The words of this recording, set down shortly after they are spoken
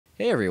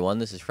Hey everyone,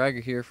 this is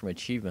Fragger here from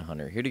Achievement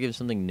Hunter, here to give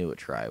something new a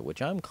try,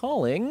 which I'm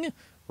calling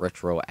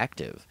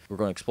Retroactive. We're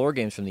going to explore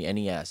games from the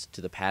NES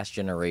to the past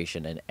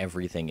generation and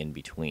everything in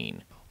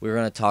between. We're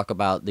going to talk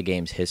about the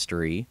game's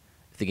history,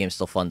 if the game's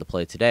still fun to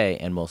play today,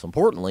 and most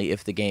importantly,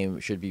 if the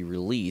game should be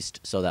released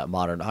so that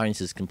modern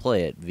audiences can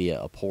play it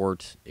via a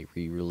port, a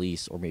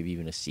re-release, or maybe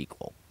even a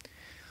sequel.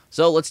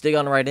 So let's dig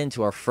on right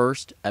into our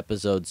first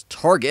episode's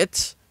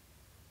target,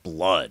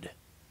 Blood.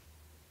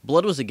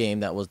 Blood was a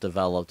game that was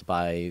developed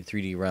by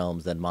 3D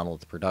Realms, then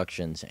Monolith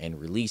Productions, and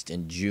released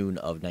in June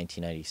of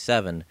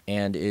 1997,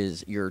 and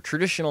is your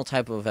traditional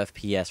type of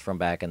FPS from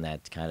back in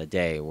that kind of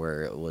day,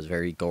 where it was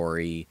very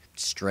gory,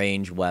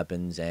 strange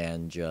weapons,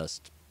 and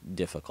just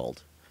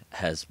difficult,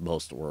 as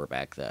most were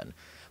back then.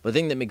 But the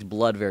thing that makes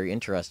Blood very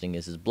interesting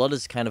is Blood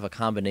is kind of a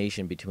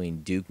combination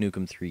between Duke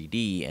Nukem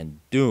 3D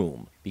and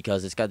Doom,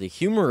 because it's got the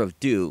humor of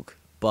Duke,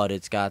 but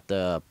it's got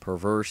the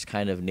perverse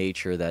kind of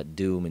nature that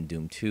Doom and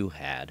Doom 2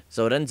 had.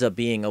 So it ends up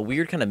being a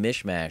weird kind of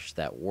mishmash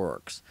that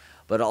works,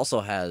 but it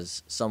also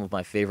has some of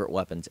my favorite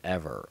weapons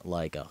ever,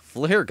 like a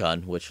flare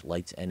gun, which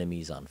lights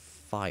enemies on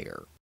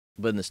fire.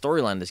 But in the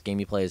storyline of this game,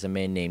 you play as a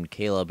man named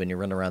Caleb, and you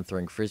run around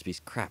throwing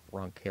frisbees. Crap,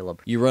 wrong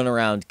Caleb. You run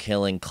around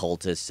killing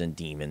cultists and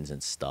demons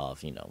and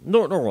stuff, you know,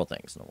 normal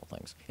things.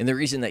 And the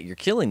reason that you're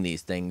killing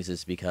these things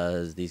is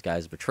because these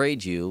guys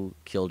betrayed you,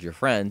 killed your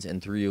friends,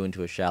 and threw you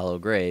into a shallow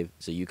grave,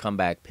 so you come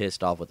back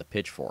pissed off with a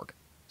pitchfork.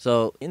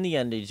 So, in the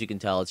end, as you can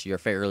tell, it's your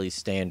fairly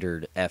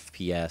standard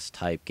FPS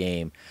type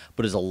game,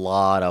 but it's a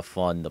lot of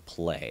fun to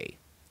play.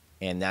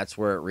 And that's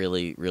where it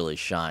really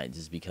shines,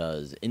 is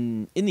because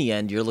in the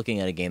end, you're looking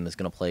at a game that's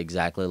going to play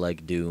exactly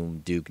like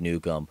Doom, Duke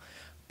Nukem,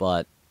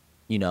 but,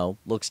 you know,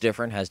 looks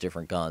different, has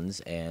different guns,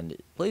 and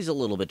plays a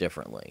little bit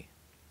differently.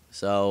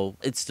 So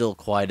it's still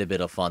quite a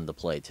bit of fun to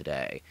play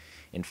today.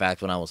 In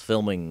fact, when I was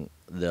filming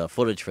the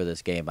footage for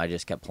this game, I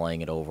just kept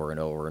playing it over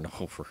and over and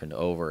over and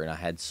over, and I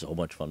had so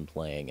much fun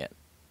playing it.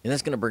 And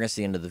that's going to bring us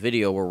to the end of the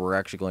video, where we're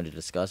actually going to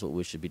discuss what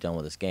we should be done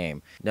with this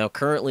game. Now,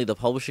 currently, the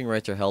publishing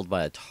rights are held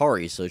by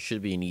Atari, so it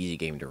should be an easy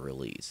game to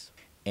release.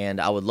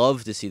 And I would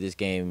love to see this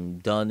game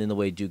done in the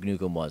way Duke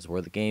Nukem was,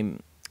 where the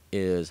game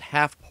is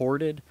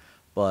half-ported,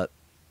 but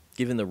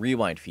given the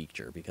rewind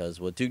feature, because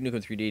what Duke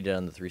Nukem 3D did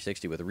on the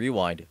 360 with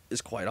rewind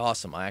is quite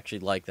awesome. I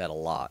actually like that a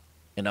lot.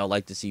 And I would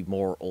like to see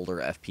more older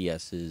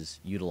FPSs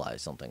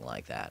utilize something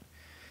like that.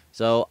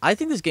 So I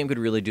think this game could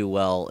really do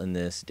well in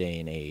this day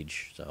and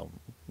age. So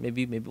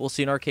maybe we'll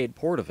see an arcade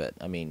port of it.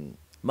 I mean,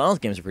 Monolith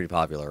games are pretty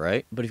popular,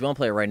 right? But if you want to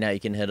play it right now, you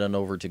can head on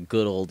over to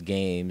Good Old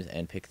Games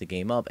and pick the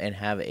game up and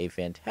have a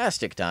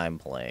fantastic time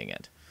playing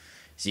it.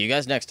 See you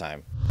guys next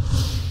time.